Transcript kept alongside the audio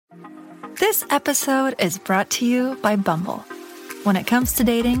This episode is brought to you by Bumble. When it comes to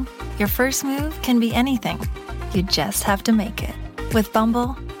dating, your first move can be anything. You just have to make it. With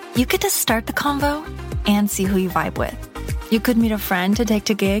Bumble, you get to start the convo and see who you vibe with. You could meet a friend to take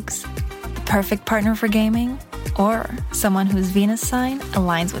to gigs, the perfect partner for gaming, or someone whose Venus sign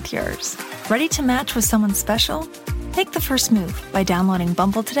aligns with yours. Ready to match with someone special? Take the first move by downloading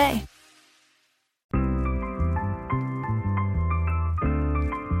Bumble today.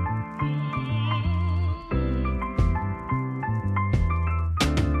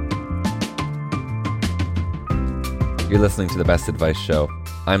 You're listening to The Best Advice Show.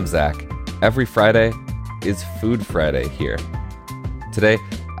 I'm Zach. Every Friday is Food Friday here. Today,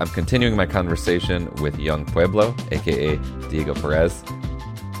 I'm continuing my conversation with young Pueblo, aka Diego Perez.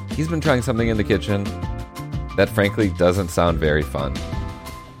 He's been trying something in the kitchen that frankly doesn't sound very fun.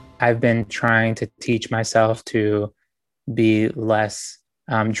 I've been trying to teach myself to be less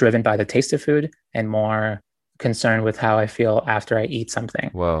driven by the taste of food and more concerned with how I feel after I eat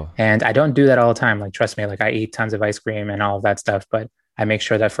something. Whoa. And I don't do that all the time. Like, trust me, like I eat tons of ice cream and all of that stuff, but I make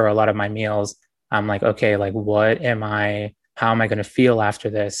sure that for a lot of my meals, I'm like, okay, like how am I going to feel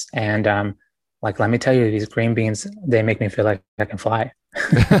after this? And like, let me tell you, these green beans, they make me feel like I can fly.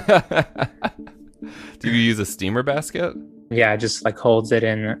 Do you use a steamer basket? Yeah, just like holds it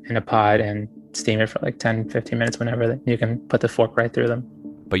in a pot and steam it for like 10, 15 minutes whenever you can put the fork right through them.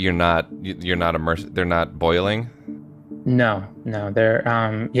 But you're not immersed, they're not boiling? No, they're,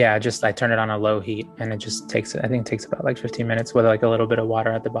 just I turn it on a low heat and it just takes about like 15 minutes with like a little bit of water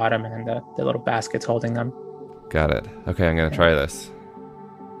at the bottom and then the little baskets holding them. Got it. Okay, I'm going to try this.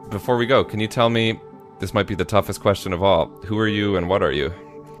 Before we go, can you tell me, this might be the toughest question of all, who are you and what are you?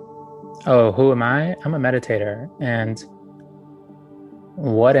 Oh, who am I? I'm a meditator. And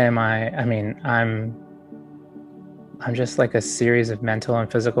what am I? I mean, I'm just like a series of mental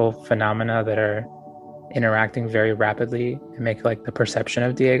and physical phenomena that are interacting very rapidly and make like the perception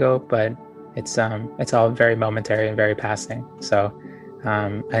of Diego, but it's all very momentary and very passing. So,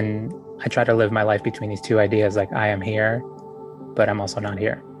 and I try to live my life between these two ideas, like I am here, but I'm also not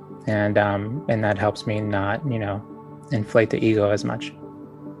here. And that helps me not, inflate the ego as much.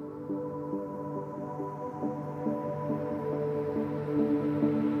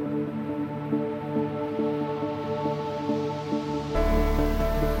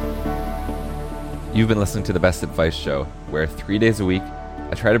 You've been listening to The Best Advice Show, where 3 days a week,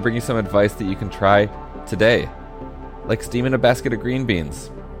 I try to bring you some advice that you can try today, like steaming a basket of green beans,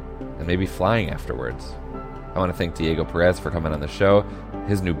 and maybe flying afterwards. I want to thank Diego Perez for coming on the show.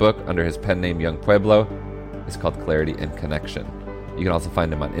 His new book, under his pen name Young Pueblo, is called Clarity and Connection. You can also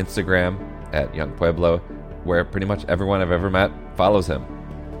find him on Instagram at Young Pueblo, where pretty much everyone I've ever met follows him,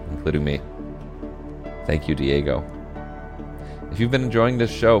 including me. Thank you, Diego. If you've been enjoying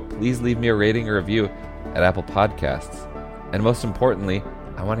this show, please leave me a rating or review at Apple Podcasts. And most importantly,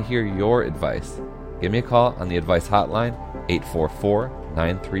 I want to hear your advice. Give me a call on the advice hotline,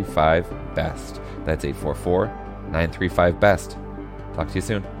 844-935-BEST. That's 844-935-BEST. Talk to you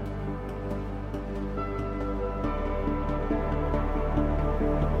soon.